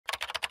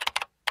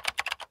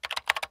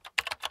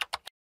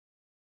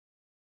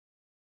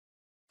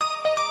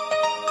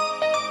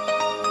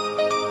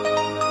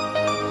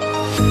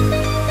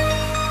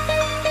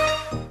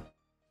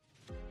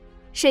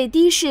水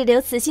滴是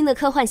刘慈欣的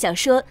科幻小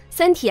说《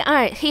三体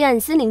2：黑暗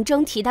森林》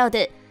中提到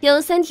的，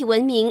由三体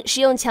文明使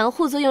用强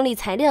互作用力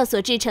材料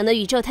所制成的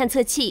宇宙探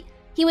测器。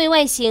因为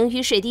外形与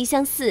水滴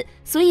相似，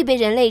所以被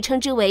人类称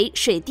之为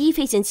水滴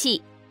飞行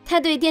器。它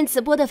对电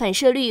磁波的反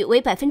射率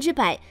为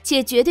100%，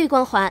且绝对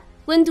光滑，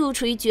温度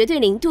处于绝对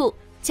0度，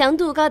强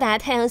度高达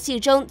太阳系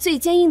中最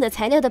坚硬的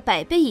材料的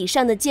100倍以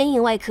上的坚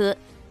硬外壳。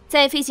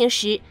在飞行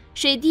时，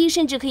水滴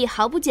甚至可以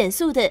毫不减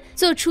速地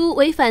做出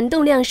违反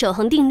动量守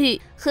恒定律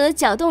和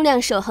角动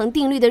量守恒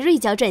定律的锐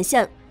角转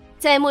向。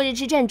在末日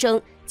之战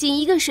中，仅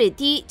一个水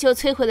滴就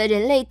摧毁了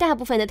人类大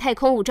部分的太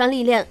空武装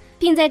力量，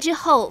并在之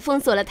后封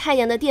锁了太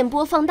阳的电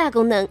波放大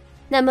功能。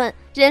那么，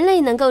人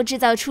类能够制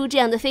造出这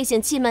样的飞行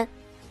器吗？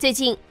最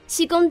近，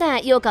西工大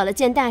又搞了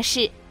件大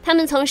事，他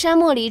们从沙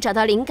漠里找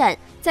到灵感，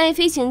在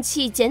飞行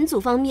器减阻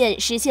方面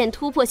实现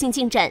突破性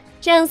进展，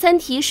让三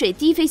体水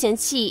滴飞行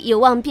器有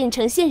望变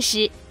成现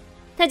实。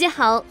大家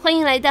好，欢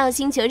迎来到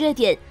星球热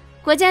点，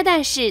国家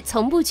大事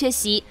从不缺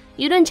席，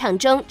舆论场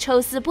中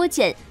抽丝剥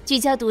茧，聚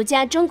焦独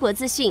家中国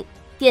资讯。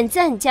点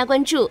赞加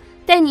关注，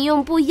带你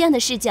用不一样的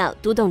视角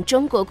读懂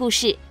中国故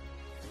事。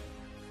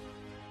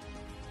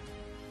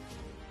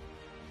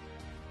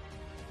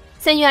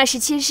3月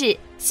27日，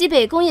西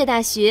北工业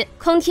大学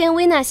空天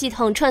微纳系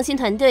统创新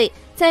团队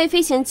在飞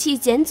行器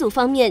减阻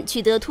方面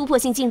取得突破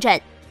性进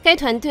展。该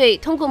团队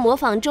通过模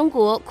仿中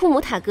国库姆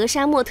塔格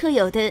沙漠特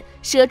有的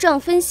蛇状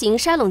分型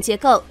沙笼结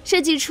构，设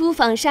计出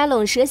仿沙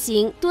笼蛇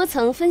形多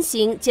层分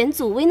型减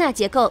阻微纳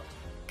结构。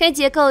该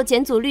结构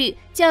减阻率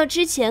较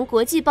之前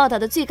国际报道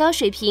的最高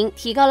水平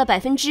提高了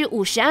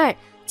52%，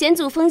减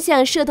阻风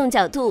向射动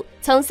角度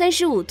从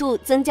35度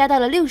增加到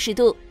了60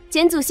度，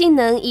减阻性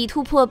能已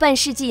突破半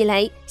世纪以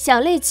来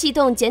小类气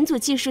动减阻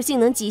技术性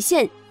能极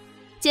限。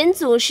减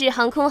阻是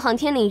航空航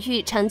天领域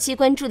长期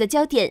关注的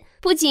焦点，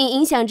不仅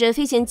影响着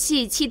飞行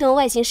器气动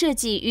外形设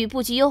计与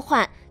布局优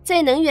化，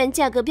在能源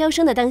价格飙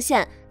升的当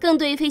下，更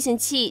对飞行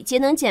器节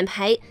能减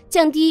排、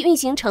降低运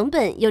行成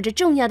本有着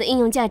重要的应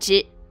用价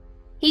值。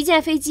一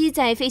架飞机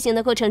在飞行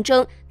的过程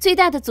中，最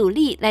大的阻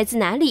力来自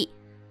哪里？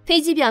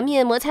飞机表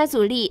面摩擦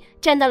阻力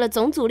占到了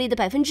总阻力的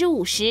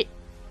50%。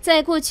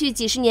在过去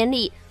几十年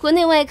里，国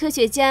内外科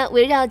学家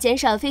围绕减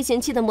少飞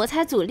行器的摩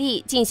擦阻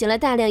力进行了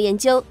大量研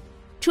究。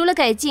除了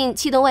改进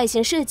气动外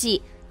形设计，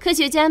科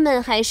学家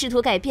们还试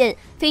图改变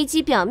飞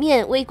机表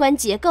面微观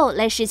结构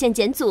来实现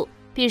减阻，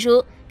比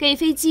如给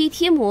飞机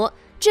贴膜，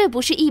这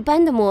不是一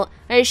般的膜，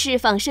而是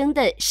仿生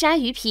的鲨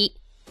鱼皮。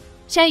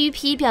鲨鱼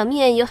皮表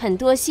面有很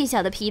多细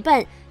小的皮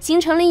瓣，形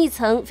成了一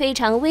层非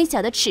常微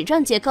小的齿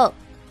状结构。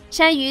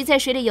鲨鱼在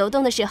水里游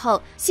动的时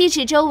候，细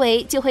齿周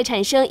围就会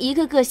产生一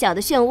个个小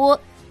的漩涡，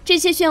这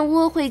些漩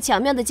涡会巧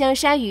妙地将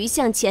鲨鱼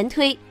向前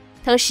推，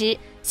同时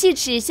细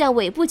齿向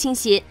尾部倾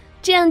斜，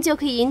这样就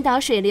可以引导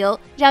水流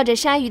绕着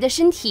鲨鱼的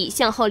身体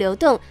向后流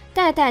动，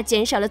大大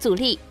减少了阻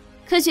力。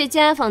科学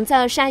家仿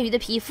造鲨鱼的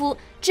皮肤，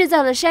制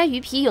造了鲨鱼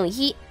皮泳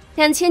衣。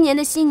2000年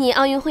的悉尼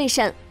奥运会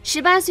上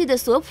，18岁的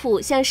索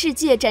普向世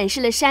界展示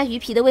了鲨鱼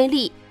皮的威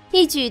力，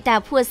一举打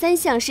破3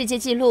项世界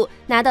纪录，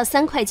拿到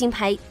3块金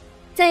牌。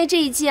在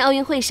这一届奥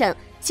运会上，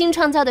新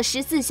创造的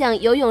14项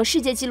游泳世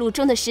界纪录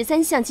中的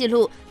13项纪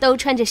录都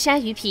穿着鲨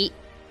鱼皮。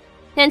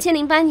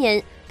2008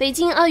年，北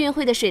京奥运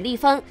会的水立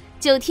方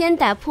9天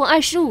打破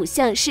25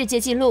项世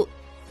界纪录。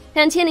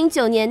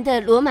2009年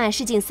的罗马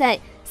世锦赛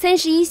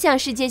，31项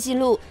世界纪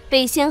录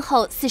被先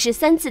后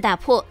43次打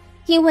破。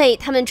因为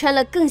他们穿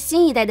了更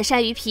新一代的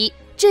鲨鱼皮，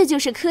这就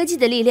是科技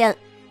的力量，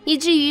以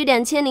至于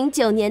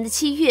2009年的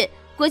7月，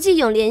国际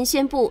泳联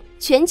宣布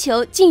全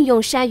球禁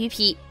用鲨鱼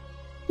皮。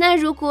那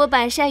如果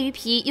把鲨鱼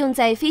皮用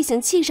在飞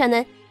行器上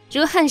呢？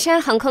如汉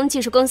莎航空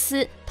技术公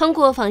司通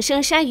过仿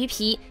生鲨鱼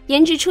皮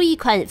研制出一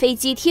款飞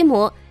机贴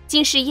膜，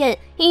经试验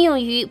应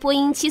用于波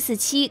音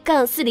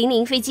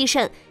747-400飞机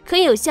上，可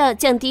有效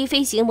降低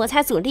飞行摩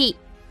擦阻力。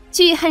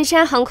据汉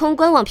莎航空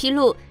官网披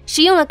露，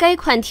使用了该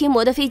款贴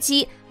膜的飞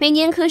机，每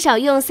年可少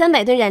用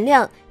300吨燃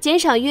料，减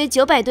少约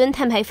900吨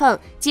碳排放，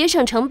节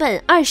省成本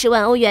20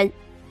万欧元。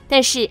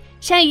但是，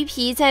鲨鱼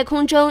皮在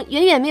空中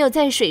远远没有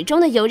在水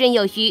中的游刃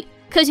有余。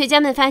科学家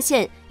们发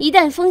现，一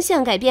旦风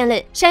向改变了，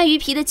鲨鱼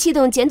皮的气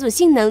动减阻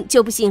性能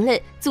就不行了，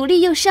阻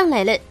力又上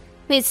来了。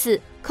为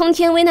此，空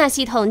天微纳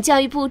系统教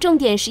育部重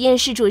点实验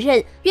室主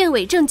任苑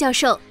伟正教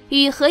授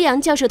与何阳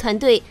教授团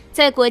队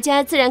在国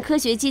家自然科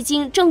学基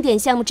金重点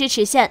项目支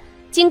持下，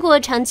经过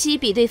长期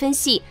比对分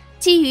析，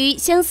基于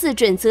相似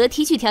准则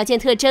提取条件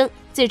特征，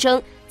最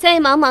终在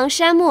茫茫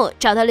沙漠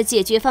找到了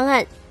解决方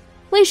案。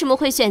为什么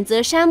会选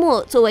择沙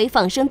漠作为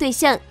仿生对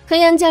象？何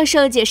阳教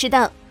授解释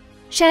道，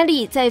沙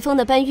粒在风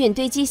的搬运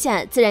堆积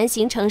下自然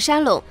形成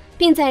沙笼，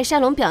并在沙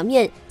笼表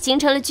面形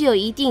成了具有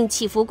一定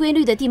起伏规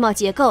律的地貌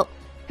结构。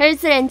而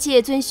自然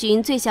界遵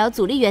循最小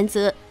阻力原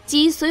则，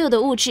即所有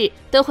的物质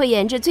都会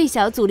沿着最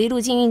小阻力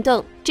路径运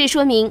动。这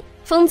说明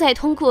风在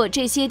通过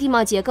这些地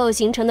貌结构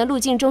形成的路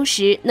径中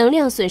时，能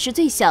量损失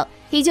最小，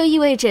也就意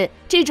味着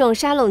这种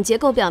沙笼结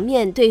构表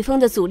面对风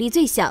的阻力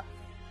最小。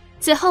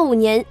此后5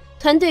年，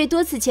团队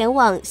多次前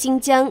往新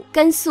疆、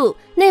甘肃、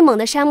内蒙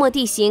的沙漠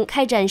地形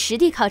开展实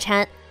地考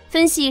察，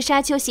分析沙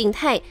丘形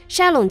态、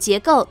沙垄结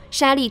构、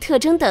沙粒特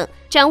征等，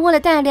掌握了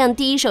大量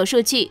第一手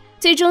数据，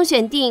最终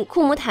选定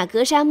库姆塔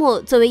格沙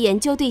漠作为研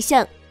究对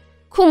象。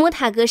库姆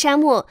塔格沙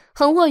漠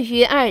横卧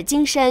于阿尔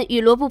金山与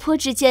罗布泊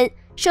之间，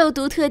受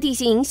独特地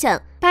形影响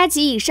，8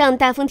级以上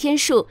大风天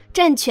数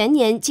占全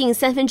年近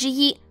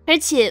1/3，而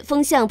且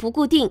风向不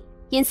固定，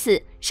因此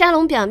沙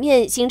垄表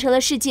面形成了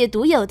世界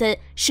独有的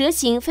蛇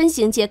形分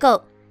形结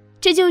构，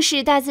这就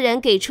是大自然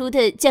给出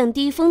的降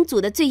低风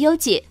阻的最优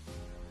解。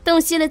洞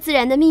悉了自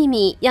然的秘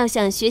密，要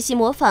想学习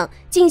模仿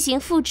进行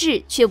复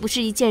制，却不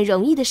是一件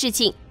容易的事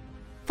情。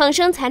仿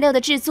生材料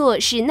的制作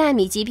是纳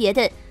米级别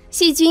的，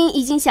细菌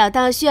已经小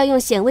到需要用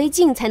显微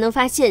镜才能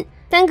发现，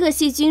单个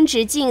细菌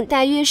直径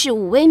大约是5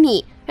微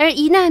米，而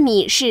1纳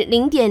米是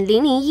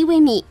0.001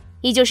微米，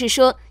也就是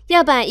说，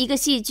要把一个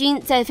细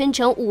菌再分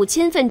成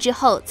5000份之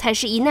后才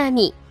是1纳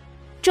米。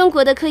中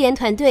国的科研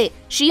团队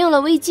使用了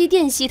微机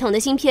电系统的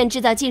芯片制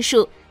造技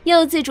术，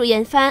又自主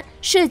研发、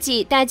设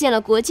计、搭建了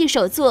国际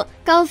首座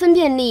高分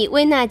辨率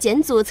微纳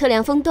减阻测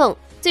量风洞，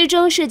最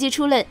终设计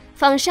出了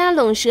仿沙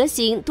垄蛇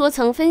形多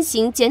层分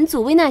形减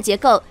阻微纳结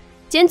构，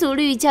减阻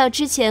率较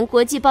之前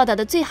国际报道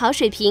的最好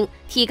水平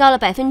提高了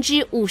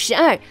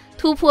52%，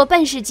突破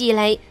半世纪以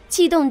来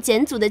气动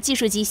减阻的技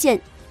术极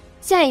限。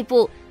下一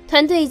步，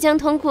团队将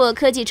通过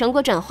科技成果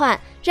转化，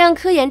让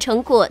科研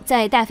成果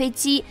在大飞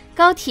机、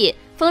高铁、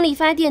风力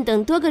发电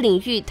等多个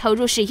领域投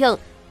入使用，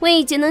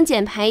为节能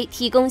减排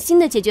提供新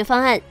的解决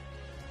方案。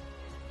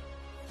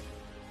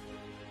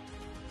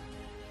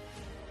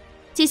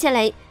接下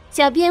来，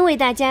小编为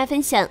大家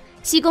分享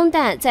西工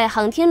大在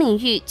航天领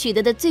域取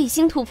得的最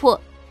新突破：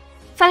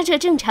发射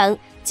正常，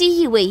机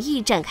翼尾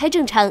翼展开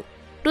正常，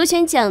螺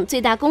旋桨最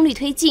大功率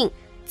推进，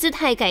姿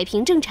态改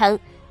平正常，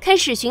开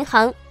始巡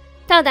航，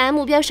到达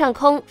目标上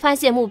空，发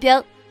现目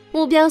标，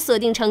目标锁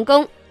定成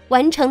功，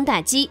完成打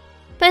击。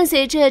伴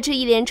随着这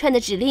一连串的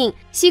指令，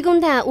西工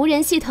大无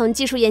人系统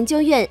技术研究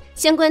院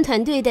相关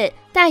团队的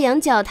大仰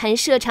角弹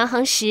射长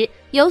航时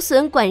有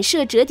损管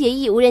射折叠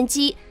翼无人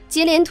机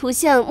接连图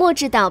像末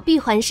置岛闭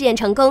环试验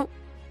成功。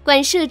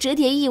管射折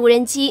叠翼无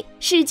人机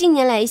是近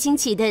年来兴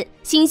起的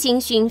新型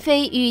巡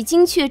飞与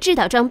精确制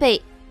导装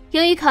备，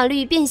由于考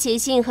虑便携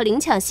性和灵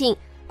巧性，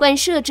管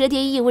射折叠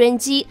翼无人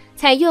机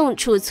采用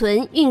储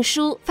存、运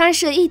输、发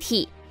射一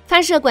体。发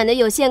射管的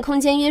有限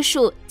空间约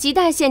束极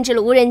大限制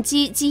了无人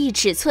机机翼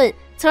尺寸，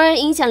从而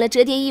影响了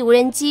折叠翼无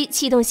人机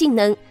气动性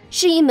能，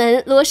是一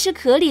门螺蛳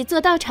壳里做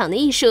道场的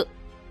艺术。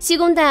西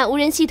工大无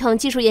人系统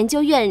技术研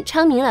究院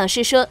昌明老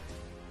师说，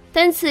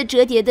单次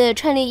折叠的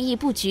串列翼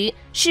布局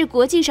是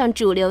国际上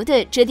主流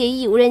的折叠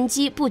翼无人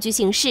机布局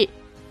形式。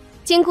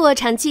经过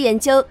长期研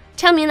究，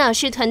昌明老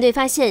师团队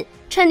发现，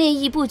串列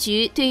翼布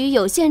局对于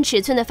有限尺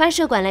寸的发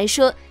射管来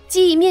说，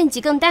机翼面积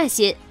更大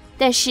些，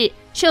但是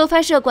受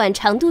发射管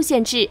长度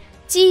限制，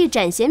机翼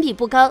展弦比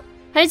不高，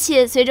而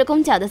且随着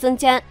弓角的增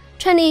加，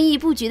串列翼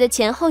布局的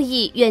前后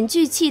翼远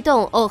距气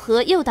动耦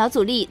合诱导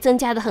阻力增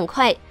加得很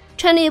快。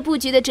串列布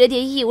局的折叠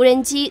翼无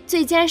人机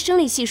最佳升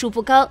力系数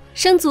不高，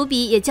升阻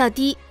比也较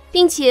低，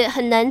并且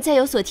很难再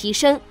有所提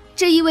升，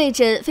这意味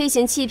着飞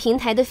行器平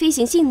台的飞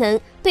行性能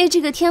被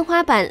这个天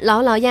花板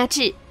牢牢压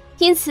制，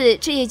因此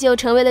这也就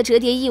成为了折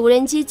叠翼无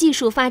人机技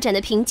术发展的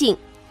瓶颈。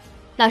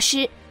老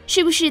师，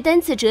是不是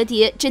单次折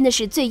叠真的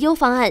是最优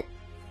方案？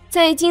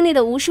在经历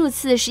了无数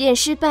次实验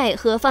失败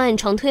和方案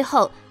重推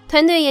后，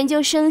团队研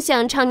究生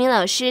向昌明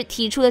老师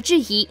提出了质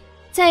疑。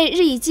在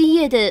日以继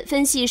夜地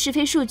分析试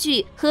飞数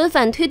据和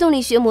反推动力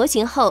学模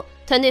型后，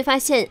团队发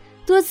现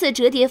多次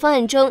折叠方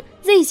案中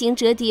Z 型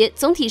折叠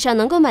总体上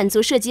能够满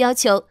足设计要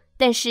求，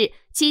但是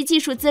其技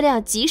术资料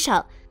极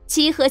少，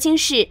其核心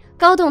是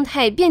高动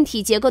态变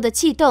体结构的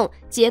气动、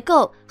结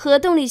构和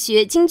动力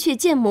学精确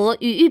建模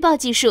与预报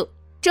技术。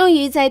终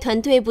于在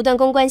团队不断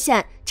攻关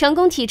下，成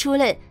功提出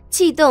了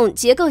气动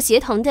结构协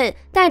同的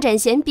大展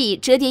弦比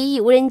折叠翼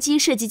无人机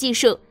设计技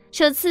术，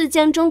首次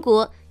将中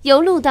国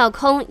由陆到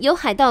空、由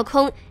海到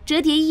空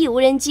折叠翼无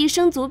人机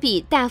升阻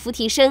比大幅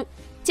提升，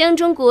将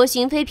中国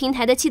巡飞平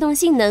台的气动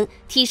性能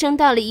提升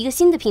到了一个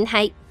新的平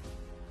台。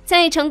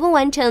在成功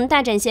完成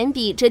大展弦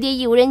比折叠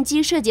翼无人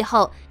机设计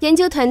后，研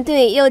究团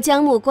队又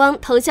将目光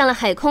投向了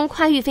海空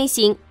跨域飞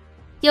行。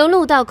由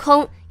陆到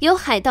空、由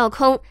海到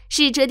空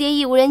是折叠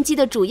翼无人机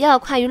的主要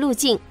跨域路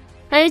径，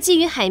而基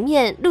于海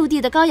面、陆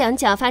地的高仰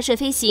角发射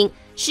飞行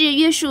是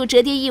约束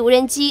折叠翼无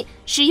人机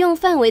使用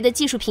范围的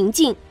技术瓶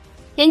颈。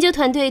研究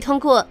团队通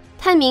过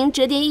探明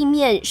折叠翼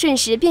面瞬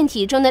时变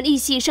体中的力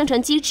系生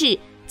成机制，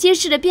揭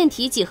示了变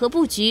体几何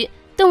布局、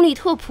动力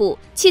拓扑、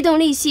气动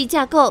力系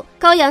架构、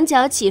高仰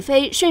角起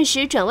飞、瞬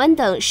时转弯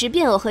等时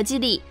变耦合机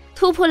理，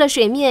突破了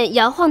水面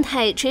摇晃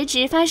态垂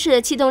直发射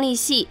气动力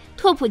系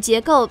拓扑结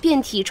构变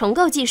体重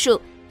构技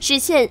术，实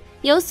现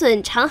有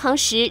损长航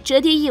时折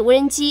叠翼无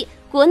人机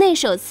国内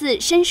首次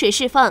深水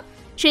释放、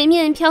水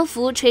面漂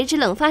浮垂直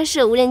冷发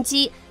射无人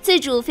机自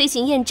主飞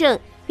行验证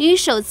与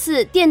首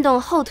次电动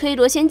后推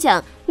螺旋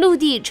桨陆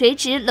地垂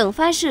直冷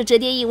发射折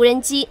叠翼无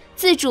人机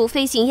自主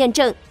飞行验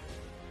证。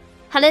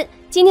好了，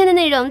今天的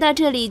内容到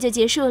这里就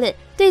结束了，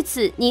对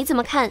此你怎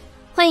么看？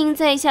欢迎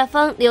在下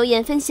方留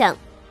言分享。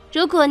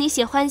如果你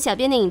喜欢小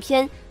编的影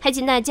片，还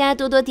请大家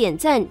多多点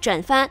赞、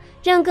转发，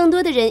让更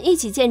多的人一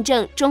起见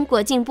证中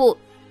国进步。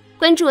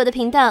关注我的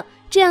频道，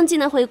这样既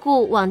能回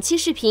顾往期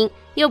视频，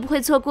又不会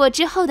错过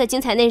之后的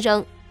精彩内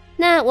容。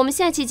那我们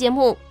下期节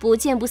目不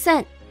见不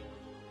散。